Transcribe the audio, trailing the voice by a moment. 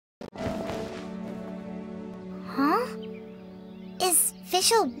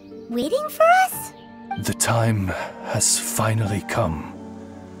official waiting for us? The time has finally come.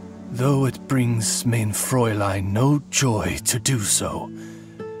 Though it brings main Fräulein no joy to do so,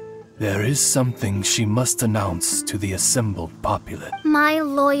 there is something she must announce to the assembled populace. My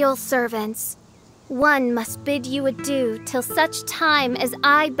loyal servants, one must bid you adieu till such time as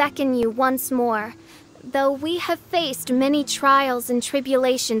I beckon you once more. Though we have faced many trials and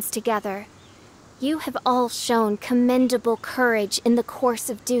tribulations together, you have all shown commendable courage in the course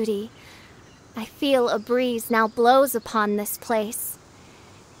of duty. I feel a breeze now blows upon this place,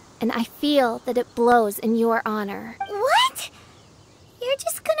 and I feel that it blows in your honor. What? You're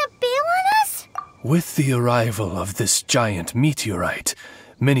just gonna bail on us? With the arrival of this giant meteorite,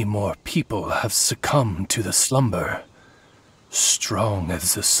 many more people have succumbed to the slumber. Strong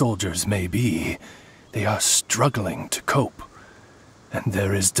as the soldiers may be, they are struggling to cope. And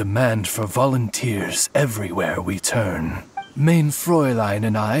there is demand for volunteers everywhere we turn. Main Fräulein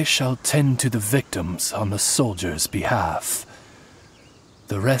and I shall tend to the victims on the soldiers' behalf.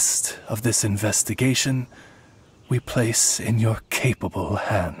 The rest of this investigation we place in your capable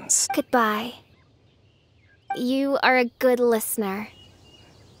hands. Goodbye. You are a good listener.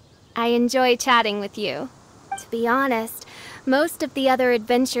 I enjoy chatting with you. To be honest, most of the other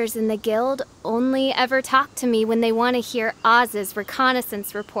adventurers in the guild only ever talk to me when they want to hear Oz's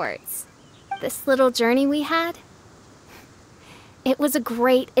reconnaissance reports. This little journey we had, it was a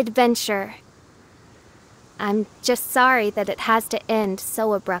great adventure. I'm just sorry that it has to end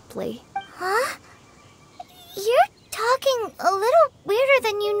so abruptly. Huh? You're talking a little weirder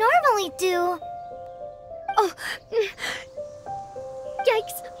than you normally do. Oh,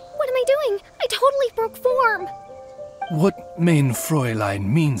 yikes! What am I doing? I totally broke form! What main Fräulein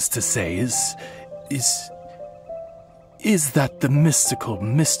means to say is that the mystical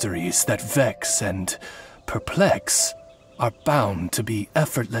mysteries that vex and perplex are bound to be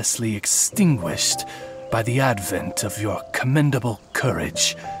effortlessly extinguished by the advent of your commendable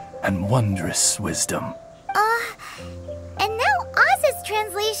courage and wondrous wisdom. And now Oz's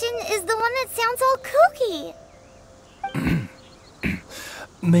translation is the one that sounds all kooky.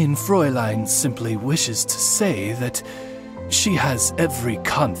 Main Fräulein simply wishes to say that she has every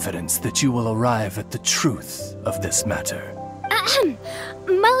confidence that you will arrive at the truth of this matter.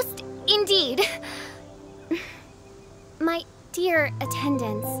 Most indeed. My dear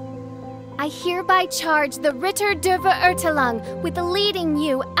attendants, I hereby charge the Ritter der Verurteilung with leading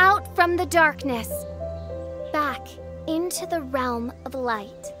you out from the darkness, back into the realm of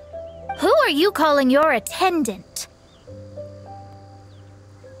light. Who are you calling your attendant?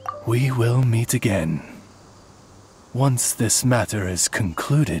 We will meet again. Once this matter is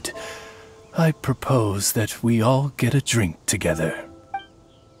concluded, I propose that we all get a drink together.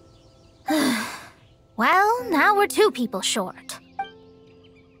 Well, now we're 2 people short.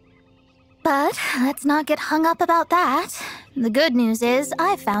 But let's not get hung up about that. The good news is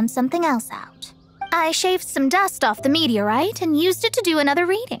I found something else out. I shaved some dust off the meteorite and used it to do another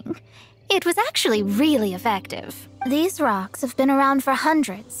reading. It was actually really effective. These rocks have been around for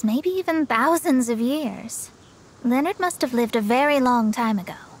hundreds, maybe even thousands of years. Leonard must have lived a very long time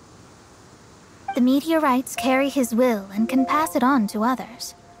ago. The meteorites carry his will and can pass it on to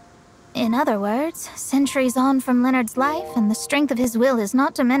others. In other words, centuries on from Leonard's life, and the strength of his will is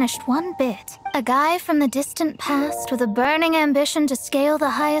not diminished one bit. A guy from the distant past with a burning ambition to scale the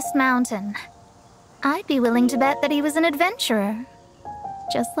highest mountain. I'd be willing to bet that he was an adventurer.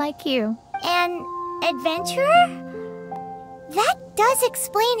 Just like you. An adventurer? That does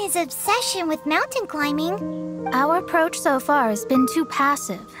explain his obsession with mountain climbing. Our approach so far has been too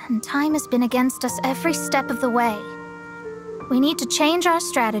passive, and time has been against us every step of the way. We need to change our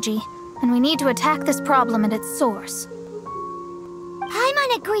strategy, and we need to attack this problem at its source.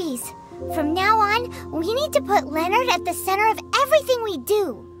 Paimon agrees. From now on, we need to put Leonard at the center of everything we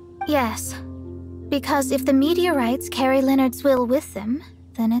do. Yes, because if the meteorites carry Leonard's will with them,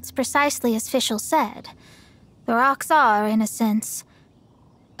 then it's precisely as Fischl said. The rocks are, in a sense,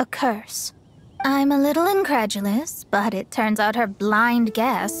 a curse. I'm a little incredulous, but it turns out her blind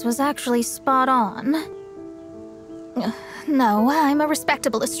guess was actually spot on. No, I'm a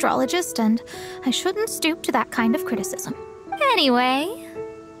respectable astrologist, and I shouldn't stoop to that kind of criticism. Anyway,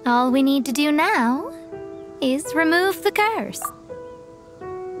 all we need to do now is remove the curse.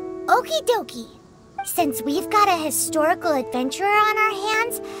 Okie dokie. Since we've got a historical adventurer on our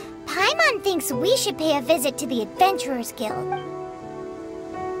hands, Paimon thinks we should pay a visit to the Adventurers Guild.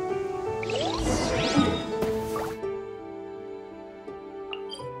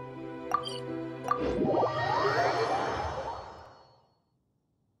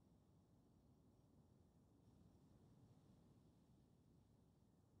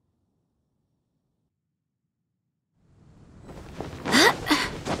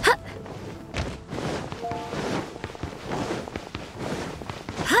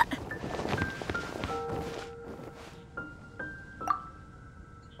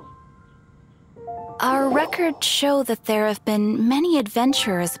 records show that there have been many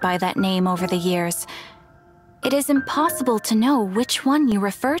adventurers by that name over the years. It is impossible to know which one you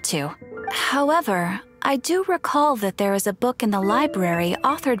refer to. However, I do recall that there is a book in the library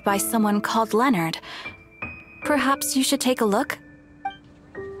authored by someone called Leonard. Perhaps you should take a look?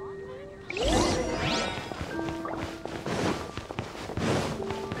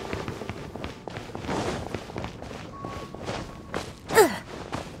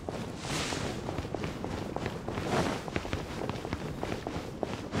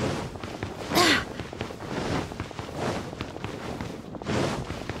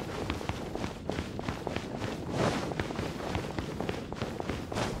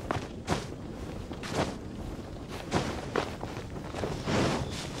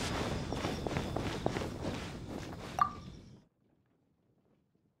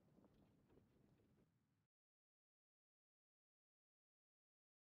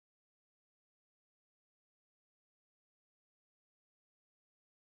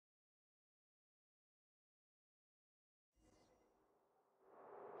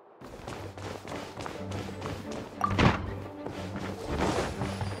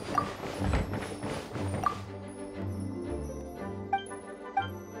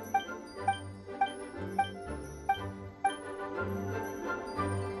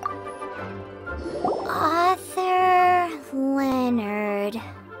 Author Leonard.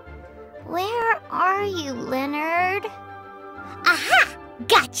 Where are you, Leonard? Aha!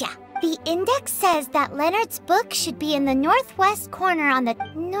 Gotcha! The index says that Leonard's book should be in the northwest corner on the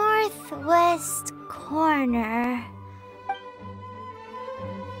northwest corner.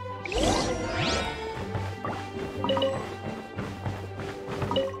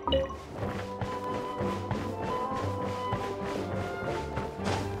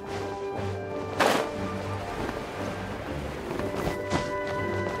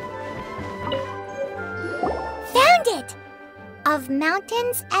 Of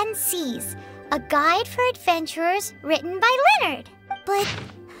Mountains and Seas, a guide for adventurers written by Leonard. But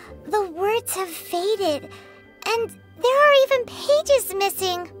the words have faded, and there are even pages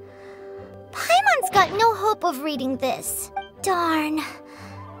missing. Paimon's got no hope of reading this. Darn.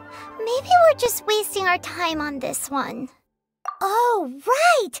 Maybe we're just wasting our time on this one. Oh,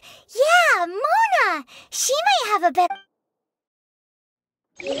 right! Yeah, Mona! She might have a better...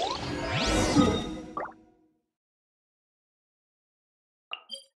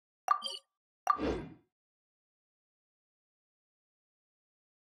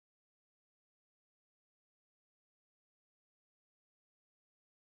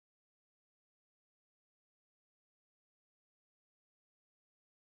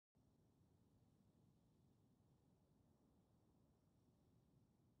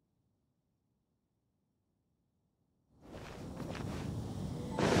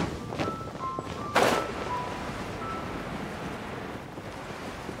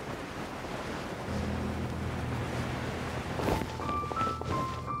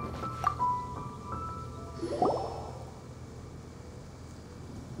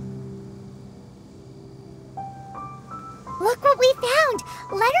 Look what we found!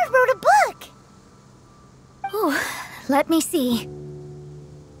 Leonard wrote a book! Ooh, let me see.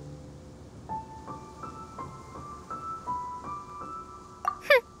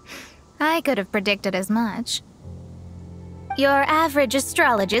 I could have predicted as much. Your average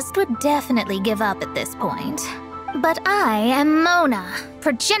astrologist would definitely give up at this point. But I am Mona,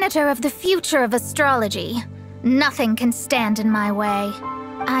 progenitor of the future of astrology. Nothing can stand in my way.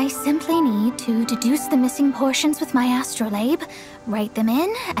 I simply need to deduce the missing portions with my astrolabe, write them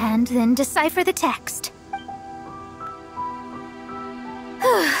in, and then decipher the text.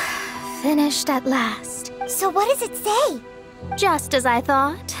 Finished at last. So what does it say? Just as I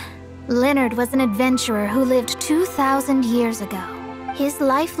thought. Leonard was an adventurer who lived 2,000 years ago. His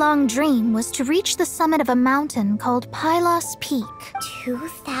lifelong dream was to reach the summit of a mountain called Pylos Peak.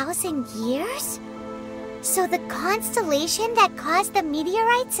 2,000 years? So the constellation that caused the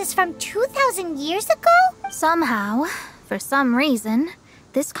meteorites is from 2,000 years ago? Somehow, for some reason,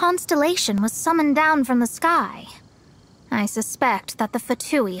 this constellation was summoned down from the sky. I suspect that the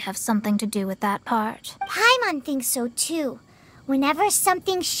Fatui have something to do with that part. Paimon thinks so too. Whenever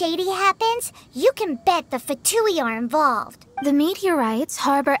something shady happens, you can bet the Fatui are involved. The meteorites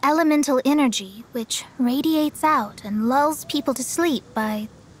harbor elemental energy, which radiates out and lulls people to sleep by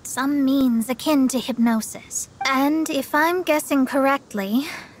some means akin to hypnosis. And if I'm guessing correctly,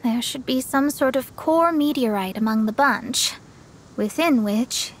 there should be some sort of core meteorite among the bunch, within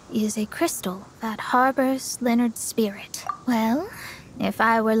which is a crystal that harbors Leonard's spirit. Well, if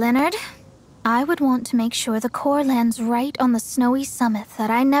I were Leonard, I would want to make sure the core lands right on the snowy summit that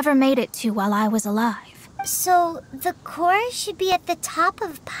I never made it to while I was alive. So the core should be at the top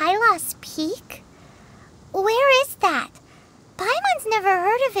of Pylos Peak? Where is that? Paimon's never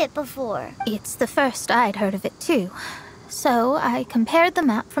heard of it before. It's the first I'd heard of it too. So I compared the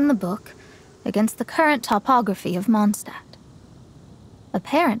map from the book against the current topography of Mondstadt.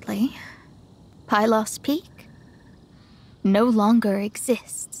 Apparently, Pylos Peak no longer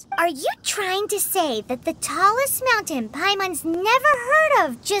exists. Are you trying to say that the tallest mountain Paimon's never heard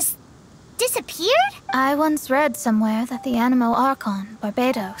of just disappeared? I once read somewhere that the Animo Archon,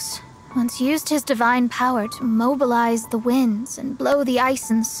 Barbados, once used his divine power to mobilize the winds and blow the ice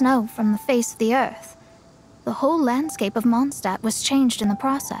and snow from the face of the earth. The whole landscape of Mondstadt was changed in the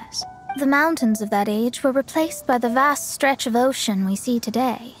process. The mountains of that age were replaced by the vast stretch of ocean we see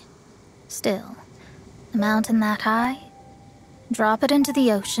today. Still, a mountain that high, drop it into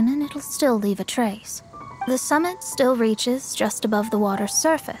the ocean and it'll still leave a trace. The summit still reaches just above the water's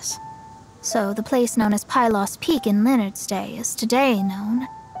surface. So the place known as Pylos Peak in Leonard's day is today known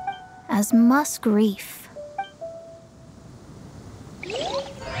as Musk Reef.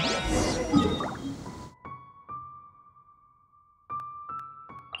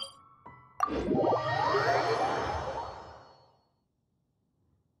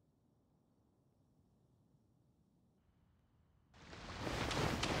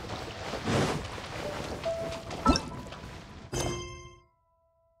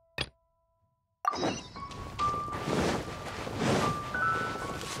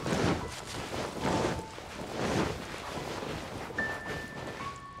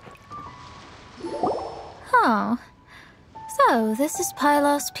 Oh, so this is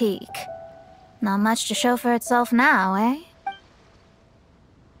Pylos Peak. Not much to show for itself now, eh?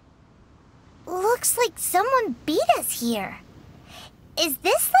 Looks like someone beat us here. Is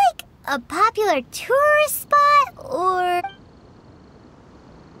this like a popular tourist spot, or...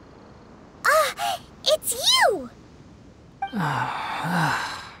 Ah, it's you!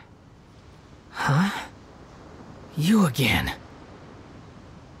 Huh? You again.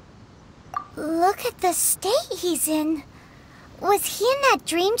 Look at the state he's in. Was he in that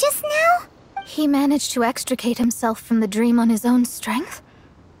dream just now? He managed to extricate himself from the dream on his own strength?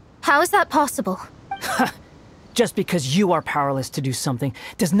 How is that possible? Just because you are powerless to do something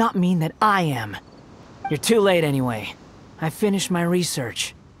does not mean that I am. You're too late anyway. I finished my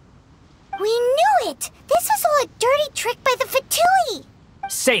research. We knew it! This was all a dirty trick by the Fatui!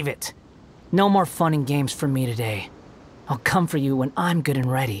 Save it! No more fun and games for me today. I'll come for you when I'm good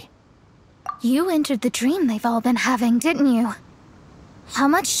and ready. You entered the dream they've all been having, didn't you? How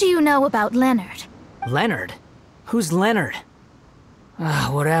much do you know about Leonard? Leonard? Who's Leonard?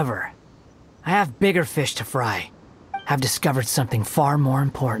 Whatever. I have bigger fish to fry. I've discovered something far more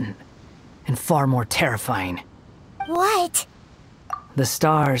important. And far more terrifying. What? The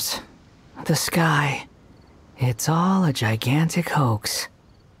stars. The sky. It's all a gigantic hoax.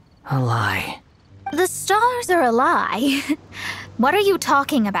 A lie. The stars are a lie. What are you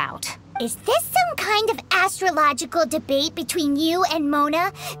talking about? Is this some kind of astrological debate between you and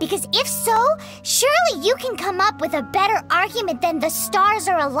Mona? Because if so, surely you can come up with a better argument than the stars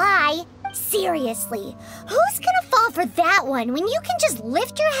are a lie. Seriously, who's gonna fall for that one when you can just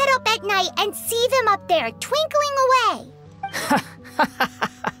lift your head up at night and see them up there twinkling away?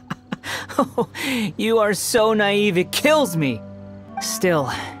 Oh, you are so naive, it kills me.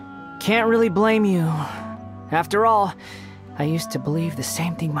 Still, can't really blame you. After all, I used to believe the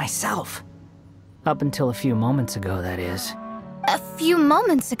same thing myself. Up until a few moments ago, that is. A few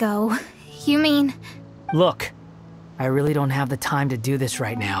moments ago? You mean... Look, I really don't have the time to do this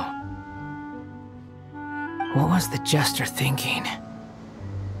right now. What was the Jester thinking?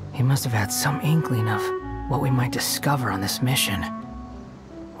 He must have had some inkling of what we might discover on this mission.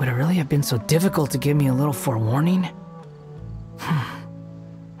 Would it really have been so difficult to give me a little forewarning?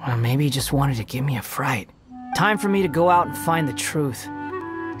 Well, maybe he just wanted to give me a fright. Time for me to go out and find the truth.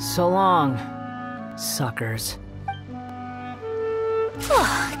 So long, suckers.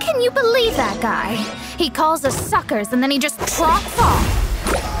 Oh, can you believe that guy? He calls us suckers and then he just trots off.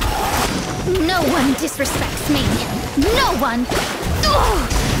 No one disrespects me. No one. Ugh.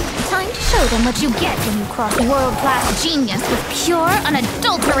 Time to show them what you get when you cross world-class genius with pure,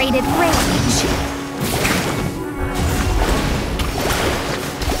 unadulterated rage.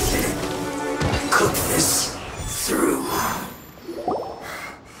 Cook this through.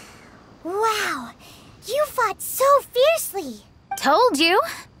 Wow, you fought so fiercely. Told you.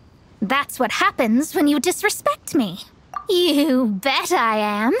 That's what happens when you disrespect me. You bet I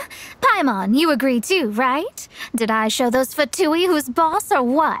am. Paimon, you agree too, right? Did I show those Fatui who's boss or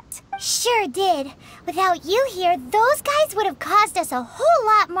what? Sure did. Without you here, those guys would have caused us a whole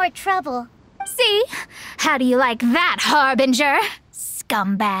lot more trouble. See? How do you like that, Harbinger?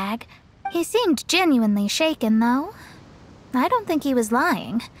 Scumbag. He seemed genuinely shaken, though. I don't think he was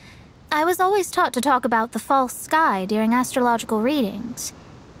lying. I was always taught to talk about the false sky during astrological readings.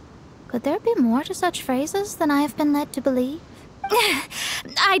 Could there be more to such phrases than I have been led to believe?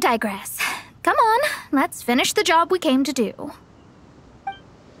 I digress. Come on, let's finish the job we came to do.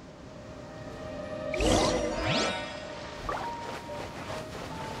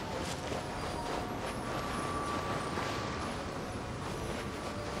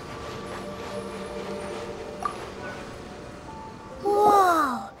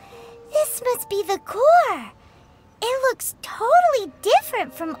 Whoa! This must be the core! It looks totally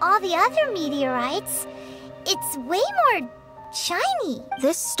different from all the other meteorites. It's way more shiny.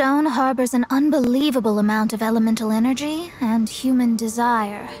 This stone harbors an unbelievable amount of elemental energy and human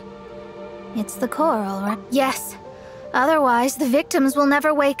desire. It's the core, all right. Yes. Otherwise, the victims will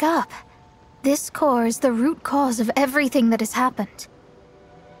never wake up. This core is the root cause of everything that has happened.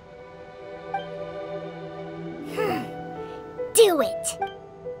 Do it!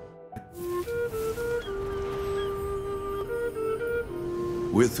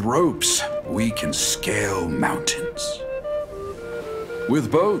 With ropes, we can scale mountains. With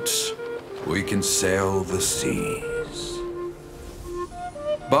boats, we can sail the seas.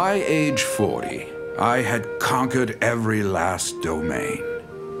 By age 40, I had conquered every last domain.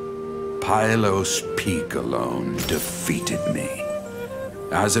 Pylos Peak alone defeated me.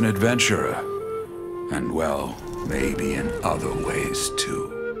 As an adventurer, and well, maybe in other ways too.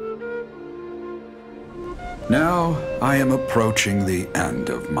 Now, I am approaching the end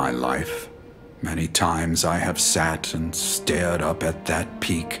of my life. Many times I have sat and stared up at that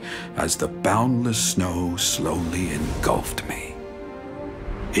peak as the boundless snow slowly engulfed me.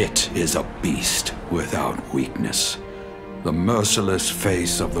 It is a beast without weakness, the merciless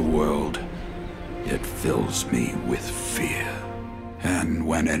face of the world. It fills me with fear. And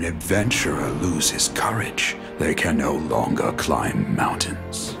when an adventurer loses courage, they can no longer climb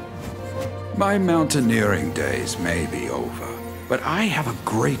mountains. My mountaineering days may be over, but I have a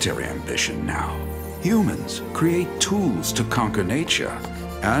greater ambition now. Humans create tools to conquer nature,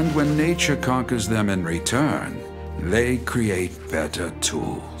 and when nature conquers them in return, they create better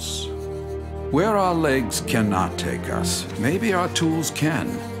tools. Where our legs cannot take us, maybe our tools can.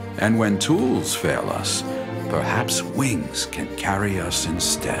 And when tools fail us, perhaps wings can carry us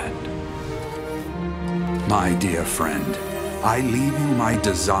instead. My dear friend, I leave you my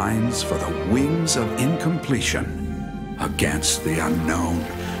designs for the wings of incompletion. Against the unknown,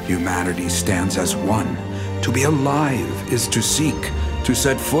 humanity stands as one. To be alive is to seek, to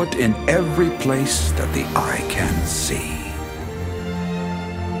set foot in every place that the eye can see.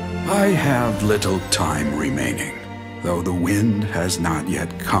 I have little time remaining, though the wind has not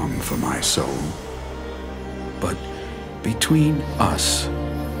yet come for my soul. But between us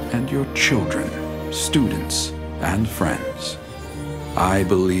and your children, students, and friends, I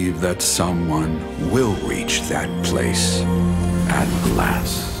believe that someone will reach that place at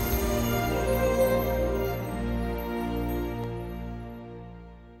last.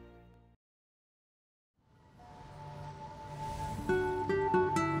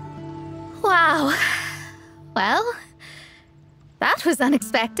 Wow. Well, that was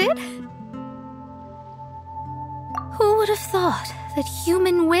unexpected. Who would have thought that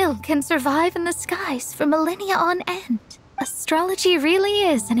human will can survive in the skies for millennia on end? Astrology really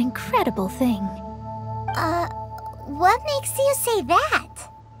is an incredible thing. What makes you say that?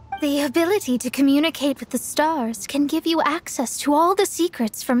 The ability to communicate with the stars can give you access to all the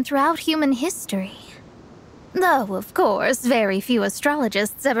secrets from throughout human history. Though, of course, very few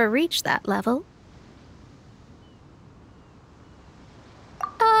astrologists ever reach that level.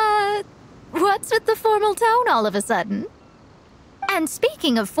 What's with the formal tone all of a sudden? And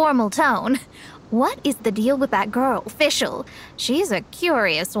speaking of formal tone, what is the deal with that girl, Fischl? She's a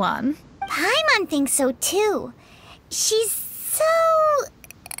curious one. Paimon thinks so too. She's so...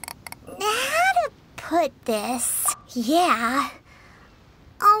 how to put this? Yeah.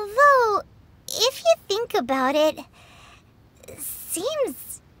 Although, if you think about it,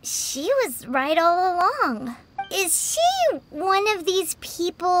 seems she was right all along. Is she one of these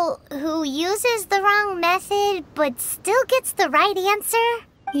people who uses the wrong method but still gets the right answer?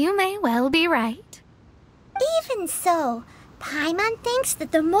 You may well be right. Even so, Paimon thinks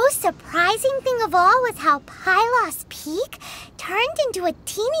that the most surprising thing of all was how Pylos Peak turned into a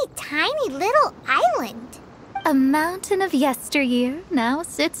teeny tiny little island. A mountain of yesteryear now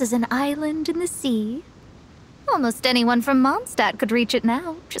sits as an island in the sea. Almost anyone from Mondstadt could reach it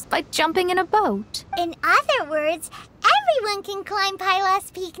now, just by jumping in a boat. In other words, everyone can climb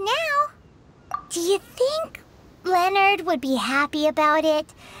Pylos Peak now. Do you think Leonard would be happy about it?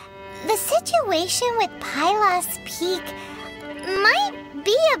 The situation with Pylos Peak might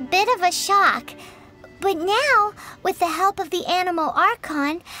be a bit of a shock. But now, with the help of the Animal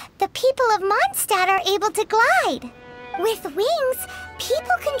Archon, the people of Mondstadt are able to glide. With wings,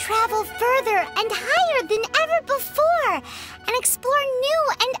 people can travel further and higher than ever before and explore new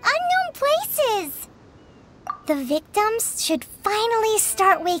and unknown places. The victims should finally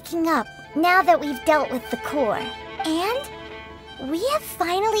start waking up now that we've dealt with the core. And we have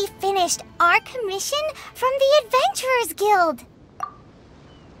finally finished our commission from the Adventurers Guild.